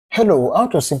Hello, how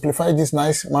to simplify this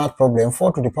nice math problem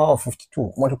 4 to the power of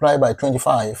 52 multiplied by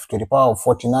 25 to the power of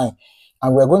 49.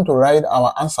 And we're going to write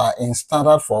our answer in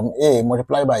standard form A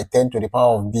multiplied by 10 to the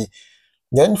power of B.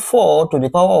 Then 4 to the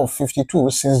power of 52,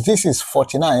 since this is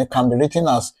 49, can be written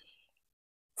as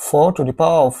 4 to the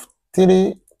power of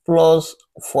 3 plus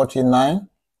 49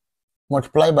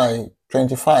 multiplied by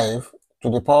 25 to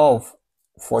the power of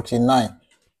 49.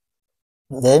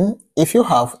 Then if you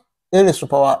have a raised to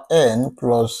power n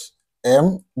plus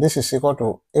m, this is equal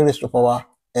to a raised to power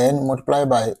n multiplied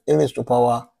by a raised to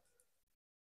power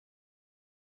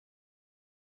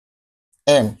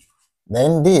m.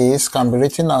 Then this can be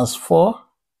written as 4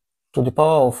 to the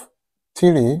power of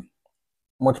 3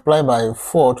 multiplied by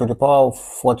 4 to the power of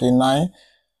 49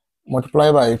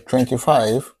 multiplied by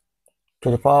 25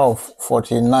 to the power of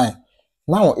 49.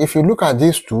 Now, if you look at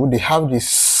these two, they have the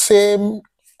same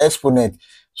exponent.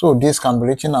 So this can be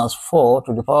written as 4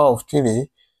 to the power of 3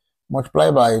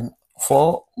 multiplied by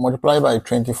 4 multiplied by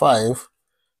 25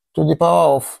 to the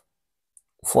power of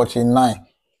 49.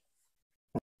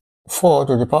 4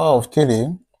 to the power of 3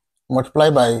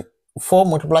 multiplied by 4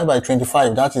 multiplied by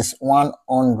 25, that is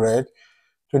 100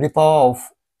 to the power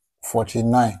of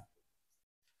 49.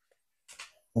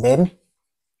 Then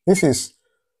this is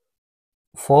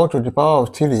 4 to the power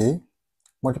of 3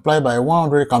 multiplied by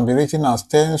 100 can be written as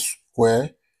 10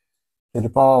 squared to the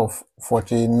power of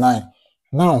 49.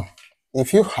 Now,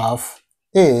 if you have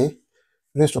a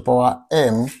raised to power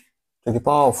m to the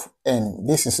power of n,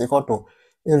 this is equal to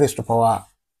a raised to power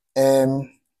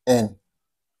mn.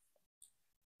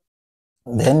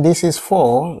 Then this is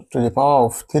 4 to the power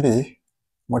of 3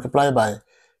 multiplied by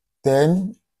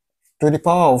 10 to the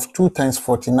power of 2 times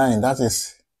 49, that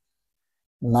is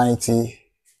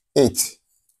 98.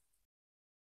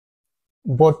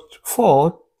 But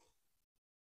 4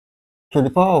 to the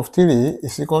power of 3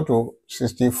 is equal to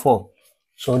 64.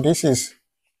 So this is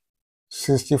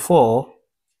 64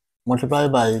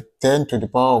 multiplied by 10 to the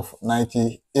power of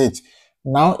 98.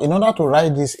 Now, in order to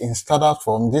write this in standard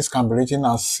form, this can be written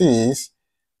as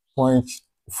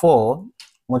 6.4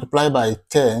 multiplied by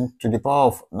 10 to the power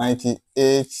of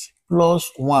 98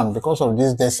 plus 1 because of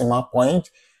this decimal point.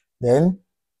 Then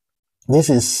this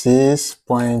is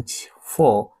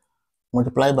 6.4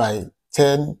 multiplied by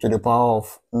 10 to the power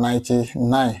of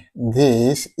 99.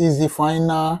 This is the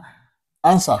final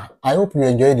answer. I hope you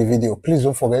enjoyed the video. Please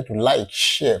don't forget to like,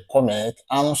 share, comment,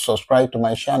 and subscribe to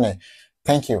my channel.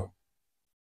 Thank you.